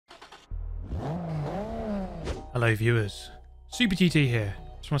Hello viewers, Super GT here.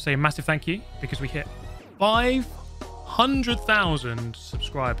 Just want to say a massive thank you because we hit 500,000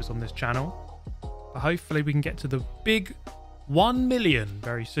 subscribers on this channel. But hopefully we can get to the big 1 million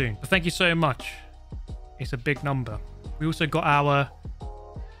very soon. But thank you so much. It's a big number. We also got our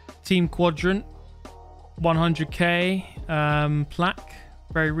Team Quadrant 100k plaque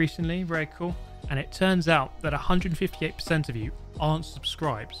very recently. Very cool. And it turns out that 158% of you aren't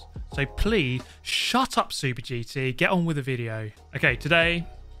subscribed. So please shut up, Super GT. Get on with the video. Okay, today,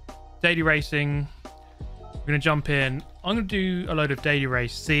 daily racing. We're going to jump in. I'm going to do a load of daily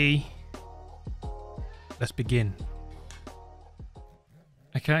race C. Let's begin.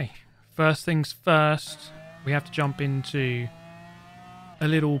 Okay, first things first. We have to jump into a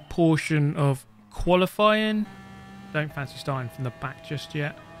little portion of qualifying. Don't fancy starting from the back just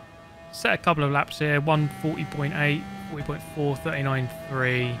yet. Set a couple of laps here. 140.8, 40.4,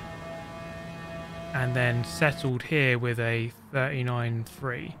 39.3. And then settled here with a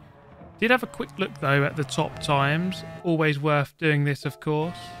 39.3. Did have a quick look though at the top times. Always worth doing this, of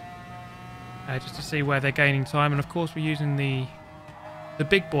course, just to see where they're gaining time. And of course we're using the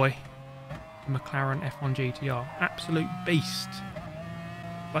big boy, the McLaren F1 GTR. Absolute beast.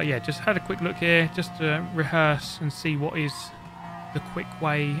 But yeah, just had a quick look here just to rehearse and see what is the quick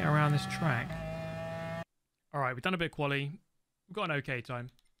way around this track. Alright, we've done a bit of quali. We've got an okay time.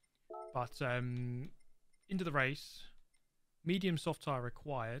 But into the race, medium soft tyre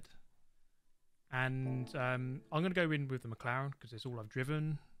required. And I'm going to go in with the McLaren because it's all I've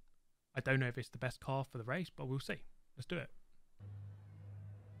driven. I don't know if it's the best car for the race, but we'll see. Let's do it.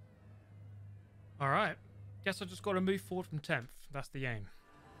 Alright, guess I've just got to move forward from 10th. That's the aim.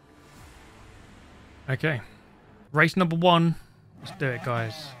 Okay, race number 1. Let's do it,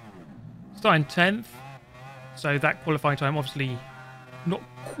 guys. Starting 10th. So that qualifying time obviously not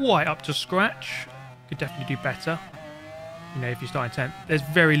quite up to scratch. Could definitely do better. You know, if you're starting 10th, there's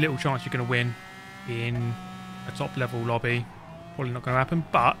very little chance you're going to win in a top level lobby. Probably not going to happen,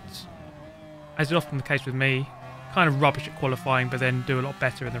 but as is often the case with me, kind of rubbish at qualifying, but then do a lot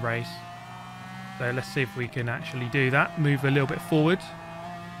better in the race. So let's see if we can actually do that. Move a little bit forward.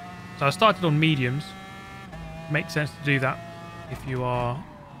 So I started on mediums. Makes sense to do that if you are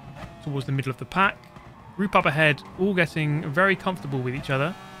towards the middle of the pack. Group up ahead, all getting very comfortable with each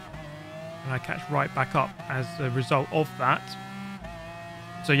other. And I catch right back up as a result of that.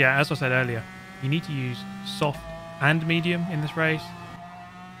 So yeah, as I said earlier, you need to use soft and medium in this race.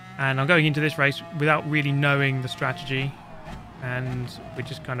 And I'm going into this race without really knowing the strategy. And we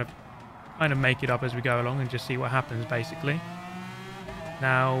just kind of make it up as we go along and just see what happens, basically.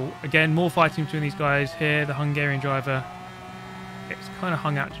 Now, again, more fighting between these guys here. The Hungarian driver gets kind of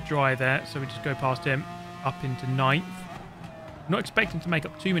hung out to dry there, so we just go past him up into 9th. Not expecting to make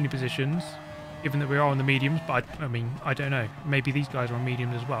up too many positions, given that we are on the mediums, but I mean, I don't know. Maybe these guys are on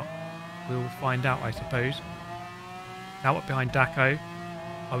mediums as well. We'll find out, I suppose. Now up behind Daco.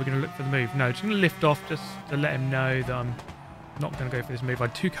 Are we going to look for the move? No, just going to lift off just to let him know that I'm not going to go for this move. I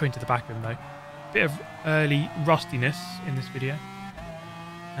do go into the back of him, though. Bit of early rustiness in this video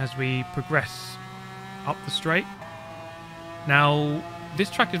as we progress up the straight. Now, this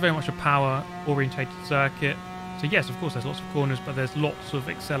track is very much a power-orientated circuit. So yes, of course, there's lots of corners, but there's lots of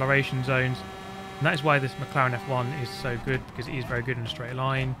acceleration zones. And that is why this McLaren F1 is so good, because it is very good in a straight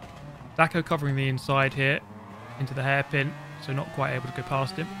line. Daco covering the inside here into the hairpin, so not quite able to go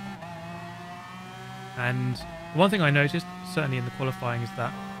past him. And one thing I noticed, certainly in the qualifying, is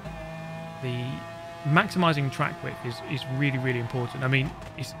that the maximising track width is really, really important. I mean,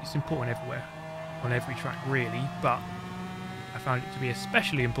 it's important everywhere, on every track really, but I found it to be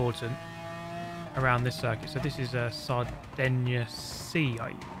especially important around this circuit. So this is a Sardinia C,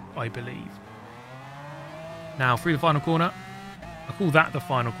 I believe. Now through the final corner. I call that the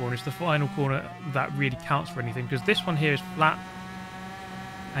final corner. It's the final corner that really counts for anything, because this one here is flat.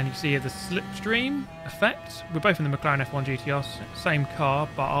 And you see here the slipstream effect. We're both in the McLaren F1 GTR, same car,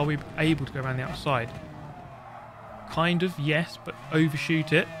 but are we able to go around the outside? Kind of, yes, but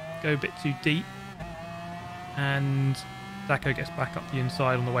overshoot it. Go a bit too deep. And Daco gets back up the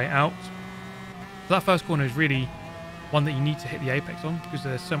inside on the way out. So that first corner is really one that you need to hit the apex on, because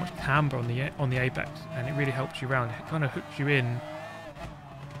there's so much camber on the apex, and it really helps you around. It kind of hooks you in,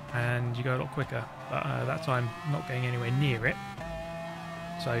 and you go a lot quicker. But that time, not getting anywhere near it.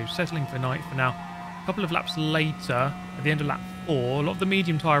 So settling for 9th for now. A couple of laps later, at the end of lap 4, a lot of the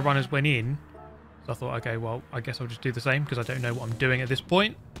medium tyre runners went in. So I thought, okay, well, I guess I'll just do the same, because I don't know what I'm doing at this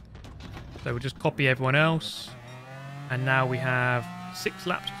point. So we'll just copy everyone else. And now we have 6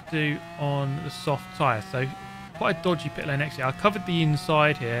 laps to do on the soft tyre. So quite a dodgy pit lane exit. I covered the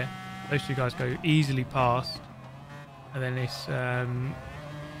inside here. Those two guys go easily past. And then it's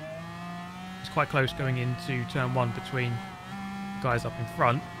quite close going into turn 1 between the guys up in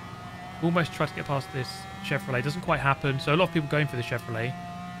front. Almost tried to get past this Chevrolet. Doesn't quite happen. So a lot of people going for the Chevrolet.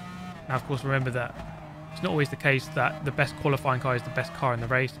 Now, of course, remember that it's not always the case that the best qualifying car is the best car in the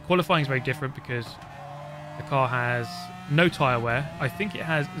race. Qualifying is very different because the car has no tyre wear. I think it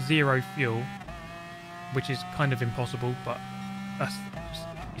has 0 fuel, which is kind of impossible, but that's just,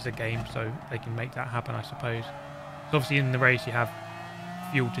 it's a game, so they can make that happen, I suppose. So obviously in the race you have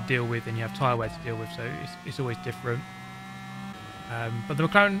fuel to deal with and you have tyre wear to deal with, so it's always different. But the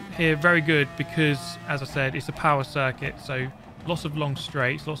McLaren here, very good because, as I said, it's a power circuit, so lots of long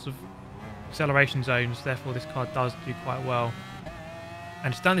straights, lots of acceleration zones, therefore this car does do quite well.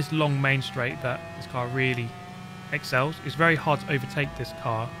 And it's down this long main straight that this car really excels. It's very hard to overtake this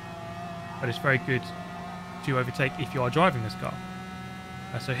car, but it's very good to overtake if you are driving this car.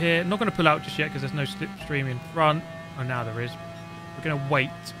 So here, not going to pull out just yet because there's no slipstream in front. Oh, now there is. We're going to wait.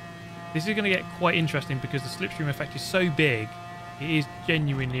 This is going to get quite interesting because the slipstream effect is so big. It is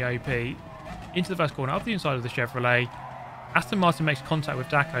genuinely OP. Into the first corner, up the inside of the Chevrolet. Aston Martin makes contact with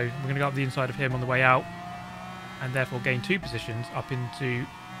Daco. We're going to go up the inside of him on the way out and therefore gain 2 positions up into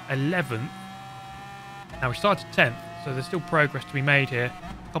 11th. Now we started 10th, so there's still progress to be made here.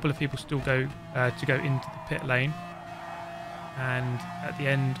 A couple of people still go to go into the pit lane. And at the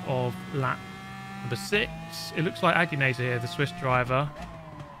end of lap number 6, it looks like Aguinator here, the Swiss driver,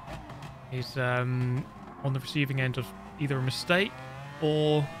 is on the receiving end of either a mistake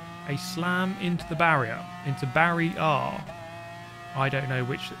or a slam into the barrier, into barrier. I don't know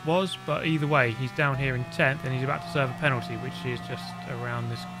which it was, but either way, he's down here in 10th and he's about to serve a penalty, which is just around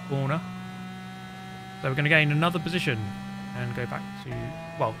this corner. So we're going to gain another position and go back to,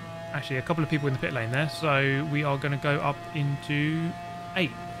 well, actually a couple of people in the pit lane there. So we are going to go up into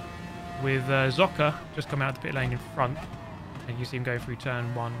 8th with Zocca just coming out of the pit lane in front. And you see him going through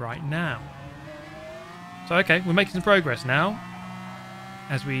turn 1 right now. So, okay, we're making some progress now.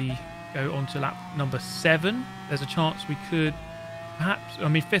 As we go on to lap number 7, there's a chance we could perhaps, I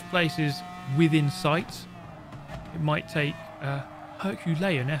mean, 5th place is within sight. It might take a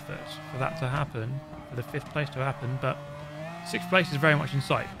Herculean effort for that to happen, for the 5th place to happen, but 6th place is very much in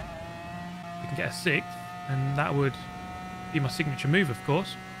sight. We can get a 6th, and that would be my signature move, of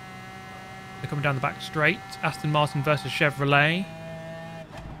course. They're coming down the back straight. Aston Martin versus Chevrolet.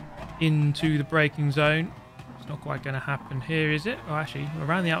 Into the braking zone. It's not quite going to happen here, is it? Oh, actually,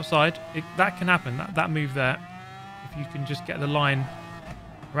 around the outside. That can happen, that move there. If you can just get the line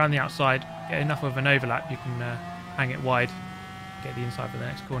around the outside, get enough of an overlap, you can hang it wide, get the inside for the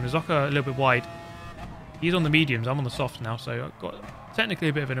next corner. Zocca a little bit wide. He's on the mediums, I'm on the softs now, so I've got technically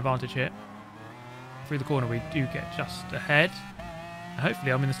a bit of an advantage here. Through the corner, we do get just ahead. And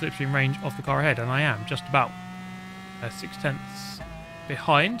hopefully I'm in the slipstream range of the car ahead, and I am, just about 6/10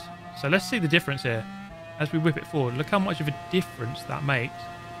 behind. So let's see the difference here as we whip it forward. Look how much of a difference that makes.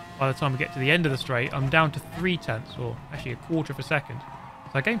 By the time we get to the end of the straight, I'm down to 3/10, or actually a quarter of a second.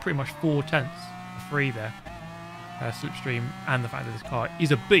 So I gained pretty much 4/10 for free there. Slipstream and the fact that this car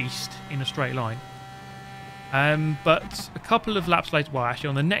is a beast in a straight line. But a couple of laps later, well, actually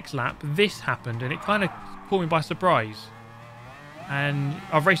on the next lap, this happened, and it kind of caught me by surprise. And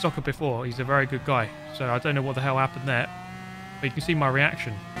I've raced Zocca before. He's a very good guy, so I don't know what the hell happened there. But you can see my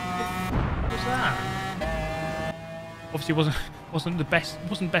reaction. What was that? Obviously,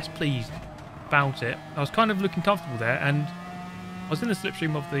 wasn't best pleased about it. I was kind of looking comfortable there, and I was in the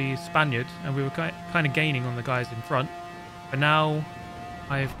slipstream of the Spaniard, and we were kind of gaining on the guys in front. But now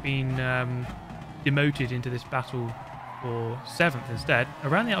I've been demoted into this battle for 7th instead,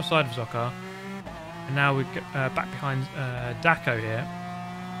 around the outside of Zocca. And now we're back behind Daco here.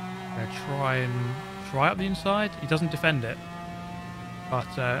 I'm going to try up the inside. He doesn't defend it.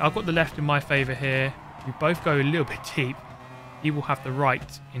 But I've got the left in my favour here. We both go a little bit deep. He will have the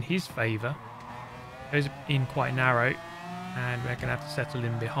right in his favour. Goes in quite narrow. And we're going to have to settle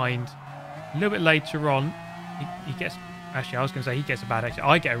in behind. A little bit later on, he gets... Actually, I was going to say he gets a bad exit.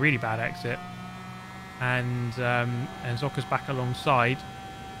 I get a really bad exit. And Zocca's back alongside.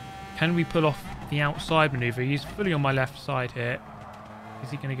 Can we pull off the outside manoeuvre? He's fully on my left side here. Is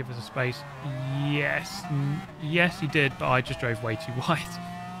he going to give us a space? Yes. Yes, he did, but I just drove way too wide.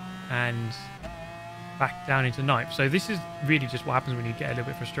 And back down into 9th. So this is really just what happens when you get a little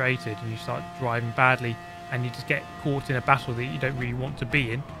bit frustrated and you start driving badly and you just get caught in a battle that you don't really want to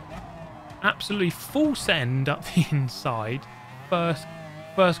be in. Absolutely full send up the inside. First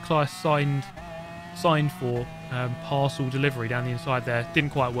class signed for parcel delivery down the inside there.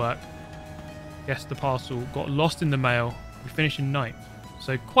 Didn't quite work. Guess the parcel got lost in the mail. We finished in 9th.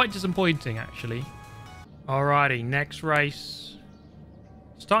 So quite disappointing, actually. Alrighty, next race.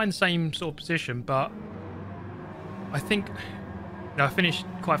 Starting the same sort of position, but I think I finished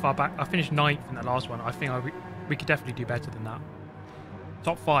quite far back. I finished 9th in the last one. I think we could definitely do better than that.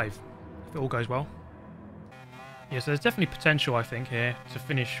 Top 5, if it all goes well. Yeah, so there's definitely potential, I think, here to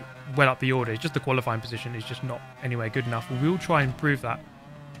finish well up the order. It's just the qualifying position is just not anywhere good enough. We will try and improve that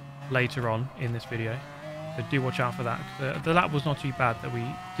later on in this video. So do watch out for that. The lap was not too bad that we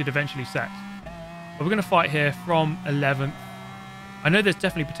did eventually set. But we're going to fight here from 11th. I know there's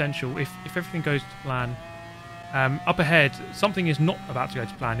definitely potential if everything goes to plan. Up ahead, something is not about to go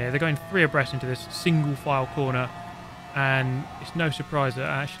to plan here. They're going 3 abreast into this single file corner. And it's no surprise that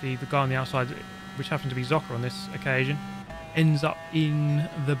actually the guy on the outside, which happens to be Zocker on this occasion, ends up in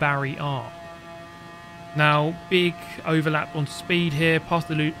the Barry arc. Now, big overlap on speed here, past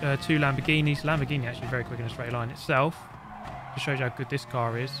the 2 Lamborghinis. Lamborghini actually very quick in a straight line itself. Just shows you how good this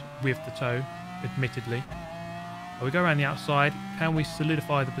car is with the tow, admittedly. But we go around the outside. Can we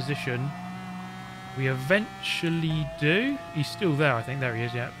solidify the position? We eventually do. He's still there, I think. There he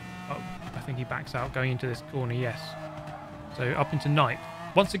is, yeah. Oh, I think he backs out going into this corner, yes. So up into 9th.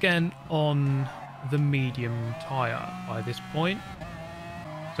 Once again on the medium tyre by this point.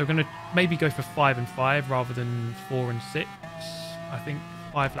 So we're going to maybe go for 5 and 5 rather than 4 and 6. I think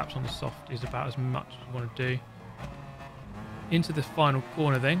 5 laps on the soft is about as much as we want to do. Into the final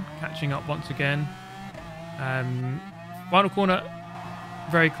corner then, catching up once again. Final corner,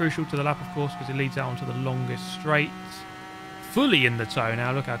 very crucial to the lap, of course, because it leads out onto the longest straight. Fully in the tow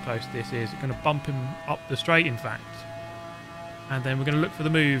now. Look how close this is. It's going to bump him up the straight, in fact. And then we're going to look for the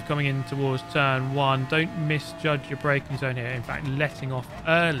move coming in towards turn 1. Don't misjudge your braking zone here. In fact, letting off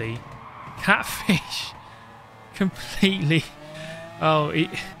early. Catfish completely. Oh,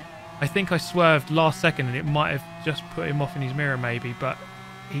 I think I swerved last second and it might have just put him off in his mirror maybe, but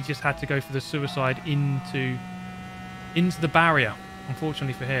he just had to go for the suicide into the barrier.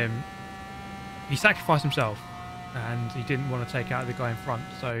 Unfortunately for him, he sacrificed himself and he didn't want to take out the guy in front.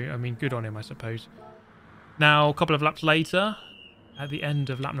 So, I mean, good on him, I suppose. Now, a couple of laps later, at the end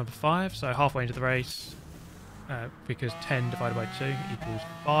of lap number 5, so halfway into the race, because 10 divided by 2 equals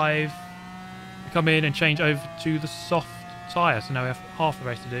 5. We come in and change over to the soft tyre, so now we have half the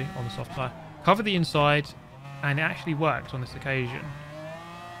race to do on the soft tyre. Cover the inside, and it actually worked on this occasion.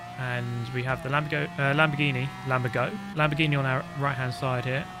 And we have the Lamborghini on our right-hand side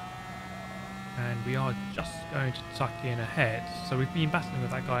here. And we are just going to tuck in ahead. So we've been battling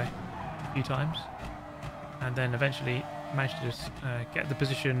with that guy a few times. And then eventually managed to just get the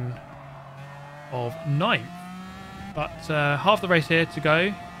position of 9th. But half the race here to go.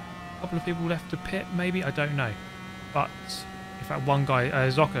 A couple of people left to pit, maybe, I don't know. But in fact, one guy,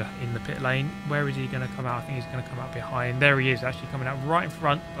 Zocker, in the pit lane. Where is he going to come out? I think he's going to come out behind. There he is, actually coming out right in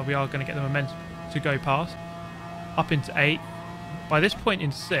front. But we are going to get the momentum to go past. Up into 8th. By this point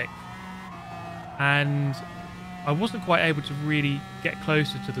in 6th. And I wasn't quite able to really get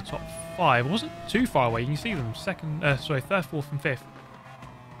closer to the top 5. I wasn't too far away. You can see them third, 4th, and 5th.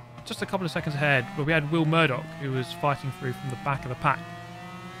 Just a couple of seconds ahead. But we had Will Murdoch, who was fighting through from the back of the pack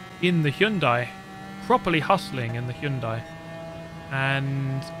in the Hyundai, properly hustling in the Hyundai.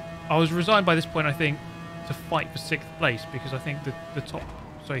 And I was resigned by this point, I think, to fight for 6th place, because I think the top,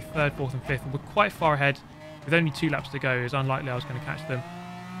 3rd, 4th, and 5th were quite far ahead. With only 2 laps to go, it was unlikely I was going to catch them.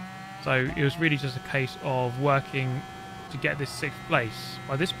 So it was really just a case of working to get this 6th place.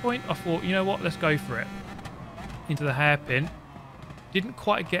 By this point, I thought, you know what, let's go for it. Into the hairpin. Didn't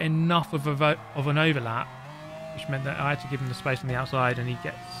quite get enough of an overlap, which meant that I had to give him the space on the outside, and he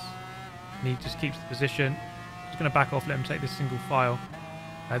just keeps the position. Just going to back off, let him take this single file.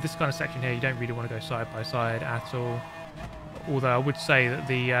 This kind of section here, you don't really want to go side by side at all. Although I would say that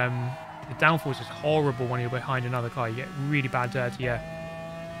the downforce is horrible when you're behind another car. You get really bad dirty air.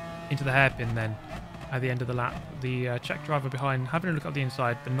 Into the hairpin then at the end of the lap. The Czech driver behind having a look at the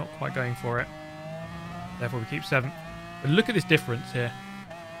inside but not quite going for it. Therefore we keep 7th. But look at this difference here.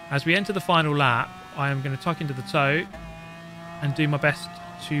 As we enter the final lap, I am going to tuck into the toe and do my best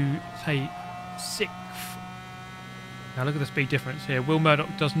to take 6th. Now look at the speed difference here. Will Murdoch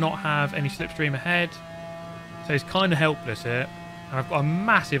does not have any slipstream ahead, so he's kind of helpless here. And I've got a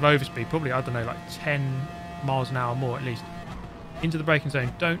massive overspeed, probably, I don't know, like 10 miles an hour more at least. Into the braking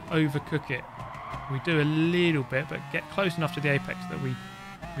zone. Don't overcook it. We do a little bit, but get close enough to the apex that we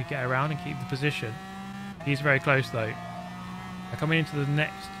get around and keep the position. He's very close though. Now coming into the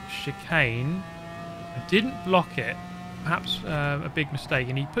next chicane, I didn't block it. Perhaps a big mistake.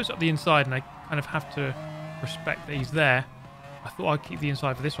 And he puts up the inside, and I kind of have to respect that he's there. I thought I'd keep the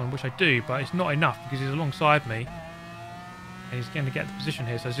inside for this one, which I do, but it's not enough because he's alongside me. And he's going to get the position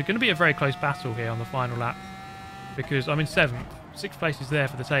here. So it's going to be a very close battle here on the final lap. Because I'm in 7th. 6th place is there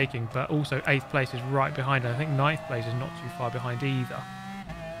for the taking, but also 8th place is right behind. And I think 9th place is not too far behind either.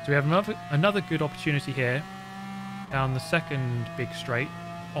 So we have another good opportunity here down the second big straight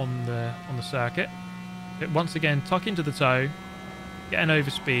on the circuit. But once again, tuck into the toe, get an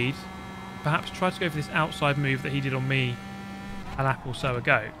overspeed, perhaps try to go for this outside move that he did on me a lap or so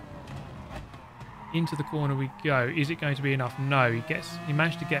ago. Into the corner we go. Is it going to be enough? No. He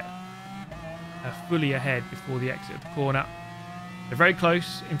managed to get fully ahead before the exit of the corner. They're very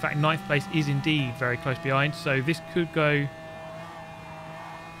close. In fact, 9th place is indeed very close behind. So this could go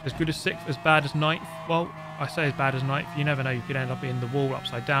as good as 6th, as bad as 9th. Well, I say as bad as 9th. You never know. You could end up in the wall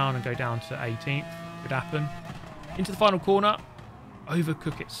upside down and go down to 18th. Could happen. Into the final corner.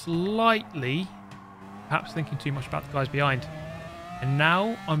 Overcook it slightly. Perhaps thinking too much about the guys behind. And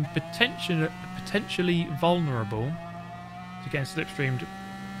now I'm potentially vulnerable to getting slipstreamed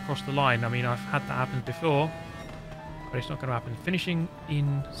across the line. I mean, I've had that happen before, but it's not going to happen. Finishing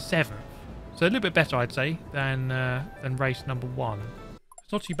in 7th. So a little bit better, I'd say, than race number 1.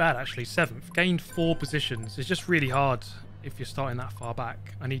 It's not too bad, actually. 7th. Gained 4 positions. It's just really hard if you're starting that far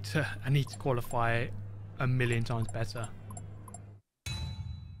back. I need to qualify a million times better.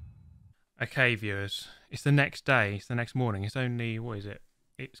 Okay, viewers. It's the next day. It's the next morning. It's only, what is it?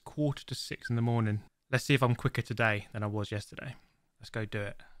 It's 5:45 in the morning. Let's see if I'm quicker today than I was yesterday. Let's go do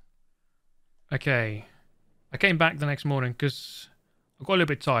it. Okay. I came back the next morning because I got a little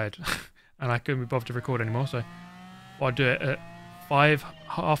bit tired and I couldn't be bothered to record anymore. So I'd do it at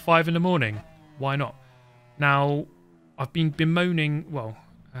 5:30 in the morning. Why not? Now, I've been bemoaning, well,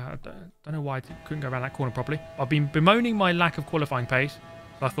 I don't know why I couldn't go around that corner properly. I've been bemoaning my lack of qualifying pace.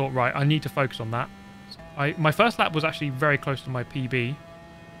 So I thought, right, I need to focus on that. My first lap was actually very close to my PB.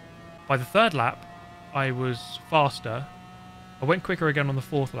 By the 3rd lap, I was faster. I went quicker again on the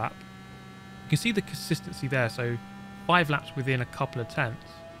 4th lap. You can see the consistency there. So 5 laps within a couple of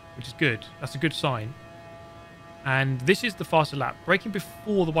tenths, which is good. That's a good sign. And this is the faster lap. Braking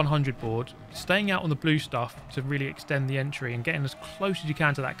before the 100 board, staying out on the blue stuff to really extend the entry and getting as close as you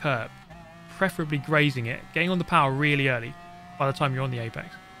can to that curb. Preferably grazing it, getting on the power really early by the time you're on the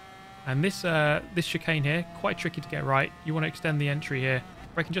apex. And this chicane here, quite tricky to get right. You want to extend the entry here,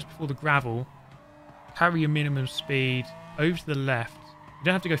 braking just before the gravel, carry your minimum speed over to the left. You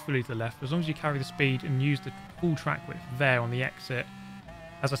don't have to go fully to the left, as long as you carry the speed and use the full track width there on the exit.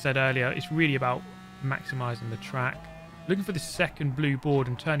 As I said earlier, it's really about maximising the track. Looking for the second blue board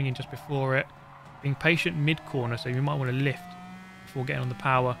and turning in just before it. Being patient mid-corner, so you might want to lift before getting on the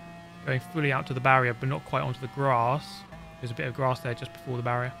power. Going fully out to the barrier, but not quite onto the grass. There's a bit of grass there just before the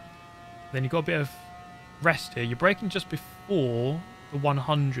barrier. Then you've got a bit of rest here. You're braking just before the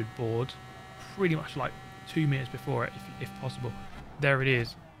 100 board. Pretty much like 2 minutes before it, if possible. There it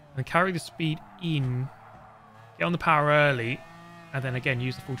is. And carry the speed in. Get on the power early. And then again,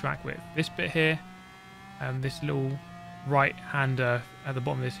 use the full track width. This bit here. And this little right-hander at the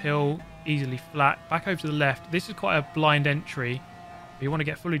bottom of this hill. Easily flat. Back over to the left. This is quite a blind entry. But you want to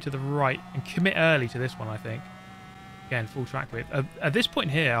get fully to the right. And commit early to this one, I think. Again, full track width. At this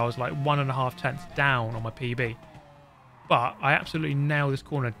point here, I was like 1.5 tenths down on my PB. But I absolutely nailed this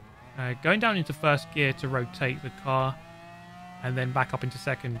corner. Going down into first gear to rotate the car. And then back up into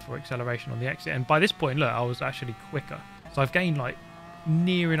second for acceleration on the exit. And by this point, look, I was actually quicker. So I've gained like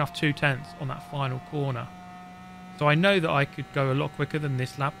near enough 2 tenths on that final corner. So I know that I could go a lot quicker than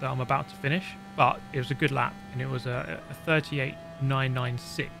this lap that I'm about to finish. But it was a good lap. And it was a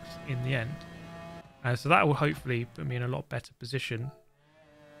 38.996 in the end. So that will hopefully put me in a lot better position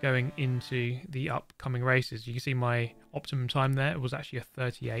going into the upcoming races. You can see my optimum time there. It was actually a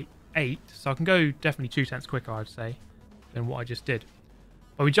 38.8. So I can go definitely 2 tenths quicker, I'd say, than what I just did.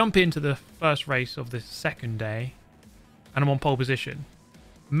 But we jump into the first race of the second day. And I'm on pole position.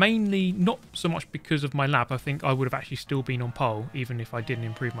 Mainly not so much because of my lap. I think I would have actually still been on pole, even if I didn't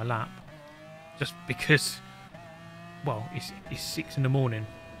improve my lap. Just because, well, it's 6 in the morning.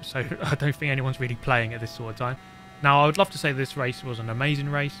 So I don't think anyone's really playing at this sort of time. Now, I would love to say this race was an amazing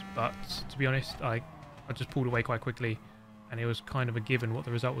race, but to be honest, I just pulled away quite quickly, and it was kind of a given what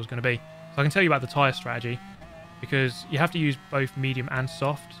the result was going to be. So I can tell you about the tyre strategy, because you have to use both medium and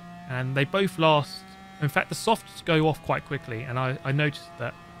soft, and they both last. In fact, the softs go off quite quickly, and I noticed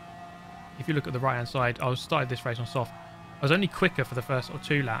that if you look at the right-hand side, I started this race on soft. I was only quicker for the first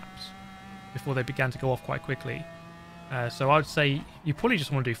 2 laps before they began to go off quite quickly. So I would say you probably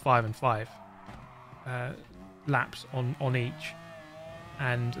just want to do 5 and 5 laps on each,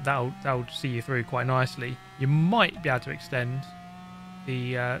 and that'll see you through quite nicely. You might be able to extend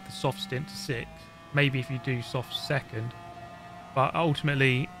the soft stint to 6, maybe if you do soft second. But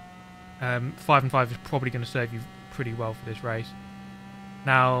ultimately, 5 and 5 is probably going to serve you pretty well for this race.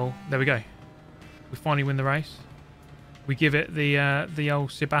 Now, there we go. We finally win the race. We give it the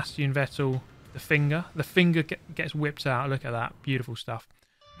old Sebastian Vettel, the finger. The finger gets whipped out. Look at that. Beautiful stuff.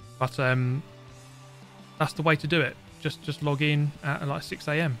 But that's the way to do it. Just log in at like 6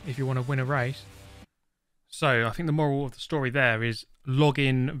 AM if you want to win a race. So I think the moral of the story there is log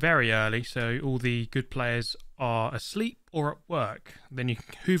in very early so all the good players are asleep or at work. Then you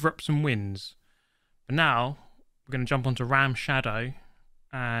can hoover up some wins. But now we're going to jump onto Ram Shadow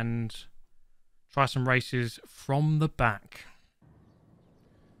and try some races from the back.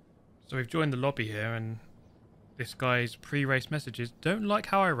 So we've joined the lobby here, and this guy's pre-race messages: don't like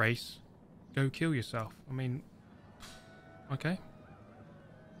how I race, go kill yourself. I mean, okay.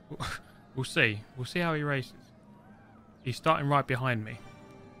 We'll see. We'll see how he races. He's starting right behind me.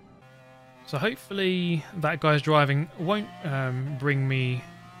 So hopefully that guy's driving won't bring me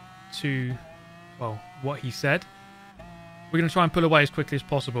to, well, what he said. We're going to try and pull away as quickly as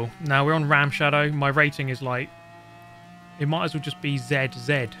possible. Now, we're on Ram Shadow. My rating is like, it might as well just be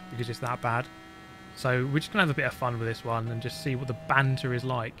ZZ because it's that bad. So we're just going to have a bit of fun with this one and just see what the banter is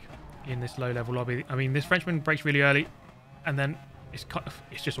like in this low-level lobby. I mean, this Frenchman brakes really early, and then it's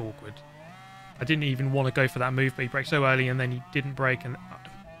just awkward. I didn't even want to go for that move, but he braked so early, and then he didn't brake, and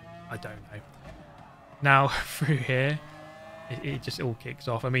I don't know. Now, through here, it just all kicks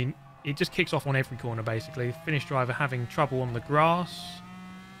off. I mean, it just kicks off on every corner, basically. Finish driver having trouble on the grass,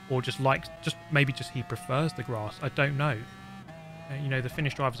 or just maybe he prefers the grass. I don't know. You know, the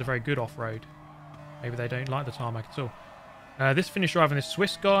Finnish drivers are very good off-road. Maybe they don't like the tarmac at all. This Finnish driver and this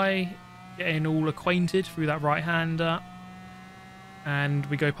Swiss guy getting all acquainted through that right-hander, and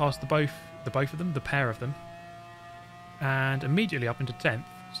we go past the pair of them, and immediately up into 10th.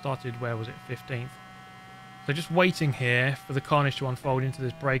 Started, where was it, 15th. So just waiting here for the carnage to unfold into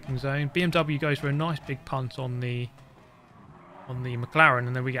this braking zone. BMW goes for a nice big punt on the McLaren,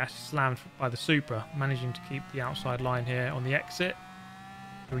 and then we get slammed by the Supra, managing to keep the outside line here on the exit.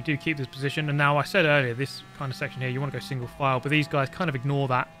 So we do keep this position. And now, I said earlier, this kind of section here, you want to go single file, but these guys kind of ignore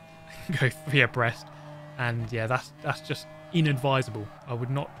that, go 3 abreast, and yeah, that's just inadvisable. I would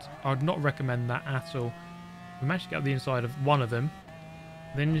not recommend that at all. We managed to get up the inside of one of them.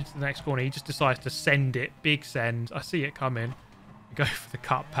 Then into the next corner, he just decides to send it. Big send. I see it coming. We go for the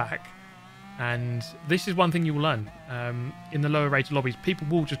cut back. And this is one thing you will learn. In the lower rated lobbies, people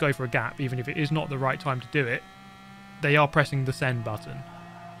will just go for a gap, even if it is not the right time to do it. They are pressing the send button.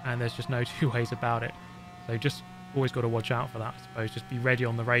 And there's just no two ways about it. So just always got to watch out for that, I suppose. Just be ready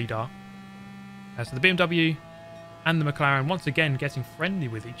on the radar. So the BMW and the McLaren, once again, getting friendly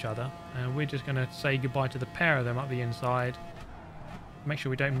with each other. And we're just going to say goodbye to the pair of them up the inside. Make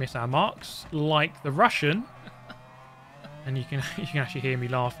sure we don't miss our marks, like the Russian. And you can actually hear me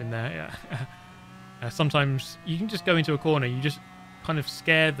laughing there. Yeah. Sometimes you can just go into a corner, you just kind of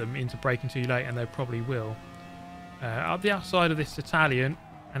scare them into braking too late, and they probably will. Up the outside of this Italian,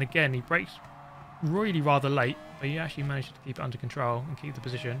 and again, he brakes really rather late, but he actually managed to keep it under control and keep the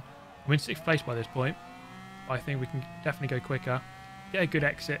position. I'm in 6th place by this point. I think we can definitely go quicker. Get a good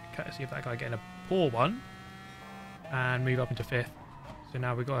exit, courtesy of that guy getting a poor one, and move up into 5th. So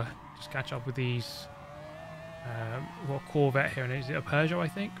now we've got to just catch up with these. We've got a Corvette here, and is it a Peugeot, I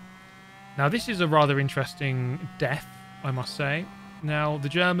think? Now, this is a rather interesting death, I must say. Now, the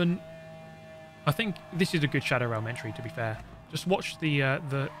German, I think this is a good Shadow Realm entry, to be fair. Just watch the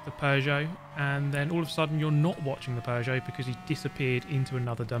Peugeot, and then all of a sudden you're not watching the Peugeot because he disappeared into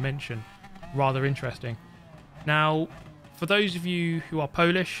another dimension. Rather interesting. Now, for those of you who are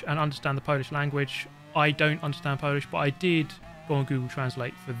Polish and understand the Polish language, I don't understand Polish, but I did go on Google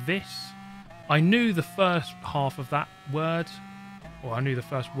Translate for this. I knew the first half of that word, or I knew the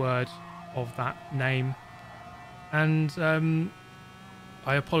first word of that name, and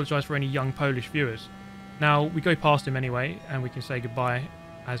I apologise for any young Polish viewers. Now, we go past him anyway, and we can say goodbye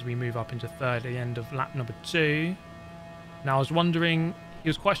as we move up into 3rd at the end of lap number 2. Now, I was wondering, he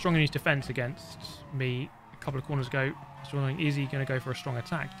was quite strong in his defence against me a couple of corners ago. I was wondering, is he going to go for a strong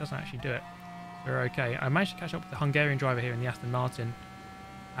attack? He doesn't actually do it. We're okay. I managed to catch up with the Hungarian driver here in the Aston Martin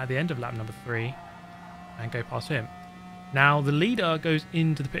at the end of lap number 3 and go past him. Now, the leader goes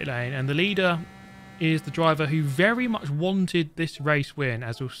into the pit lane, and the leader is the driver who very much wanted this race win,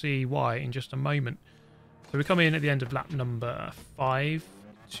 as we'll see why in just a moment. So we come in at the end of lap number 5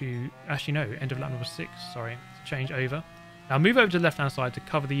 to... Actually, no, end of lap number 6, sorry, to change over. Now, move over to the left-hand side to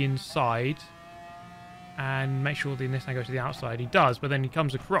cover the inside and make sure the Nissan goes to the outside. He does, but then he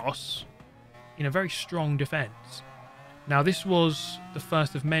comes across in a very strong defence. Now this was the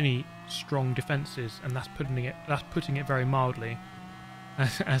first of many strong defences, and that's putting it very mildly.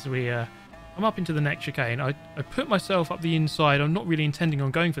 As we I'm up into the next chicane. I put myself up the inside. I'm not really intending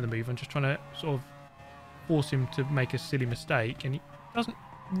on going for the move. I'm just trying to sort of force him to make a silly mistake, and he doesn't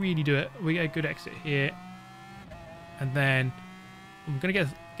really do it. We get a good exit here, and then I'm going to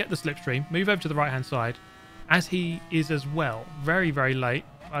get the slipstream, move over to the right hand side, as he is as well. Very, very late.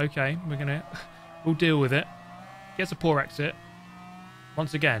 Okay, we'll deal with it. Gets a poor exit.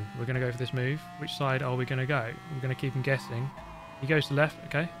 Once again, we're going to go for this move. Which side are we going to go? We're going to keep him guessing. He goes to the left.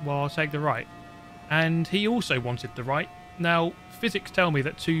 Okay, well, I'll take the right. And he also wanted the right. Now, physics tell me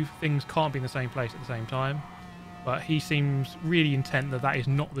that two things can't be in the same place at the same time. But he seems really intent that that is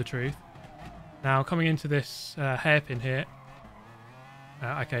not the truth. Now, coming into this hairpin here.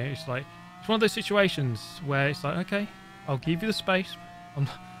 Okay, it's one of those situations where it's like, okay, I'll give you the space.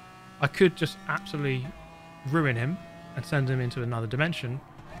 I could just absolutely ruin him and send him into another dimension.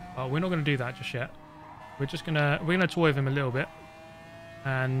 But we're not going to do that just yet. We're gonna toy with him a little bit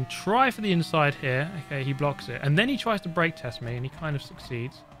and try for the inside here. Okay, he blocks it, and then he tries to brake test me, and he kind of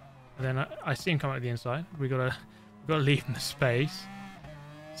succeeds. And then I see him come out the inside. We gotta leave him the space.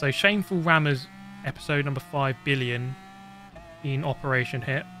 So Shameful Rammers episode number 5 billion in operation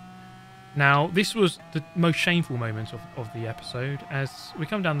here. Now this was the most shameful moment of the episode, as we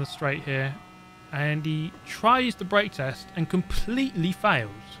come down the straight here, and he tries the brake test and completely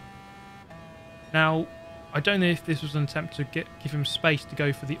fails. Now, I don't know if this was an attempt to give him space to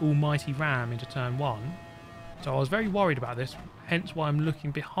go for the almighty ram into turn 1. So I was very worried about this, hence why I'm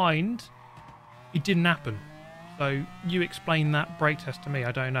looking behind. It didn't happen. So you explain that brake test to me.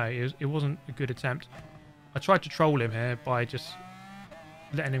 I don't know. It wasn't a good attempt. I tried to troll him here by just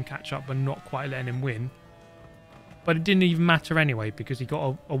letting him catch up but not quite letting him win. But it didn't even matter anyway, because he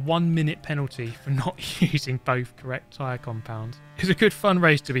got a 1 minute penalty for not using both correct tyre compounds. It was a good fun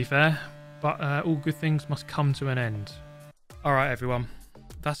race, to be fair. But all good things must come to an end. Alright everyone,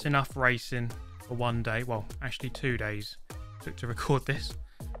 that's enough racing for one day. Well, actually 2 days took to record this.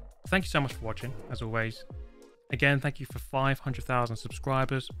 Thank you so much for watching, as always. Again, thank you for 500,000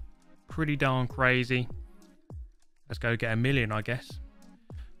 subscribers. Pretty darn crazy. Let's go get 1 million, I guess.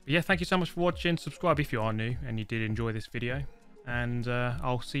 But yeah, thank you so much for watching. Subscribe if you are new and you did enjoy this video. And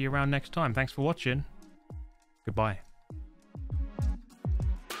I'll see you around next time. Thanks for watching. Goodbye.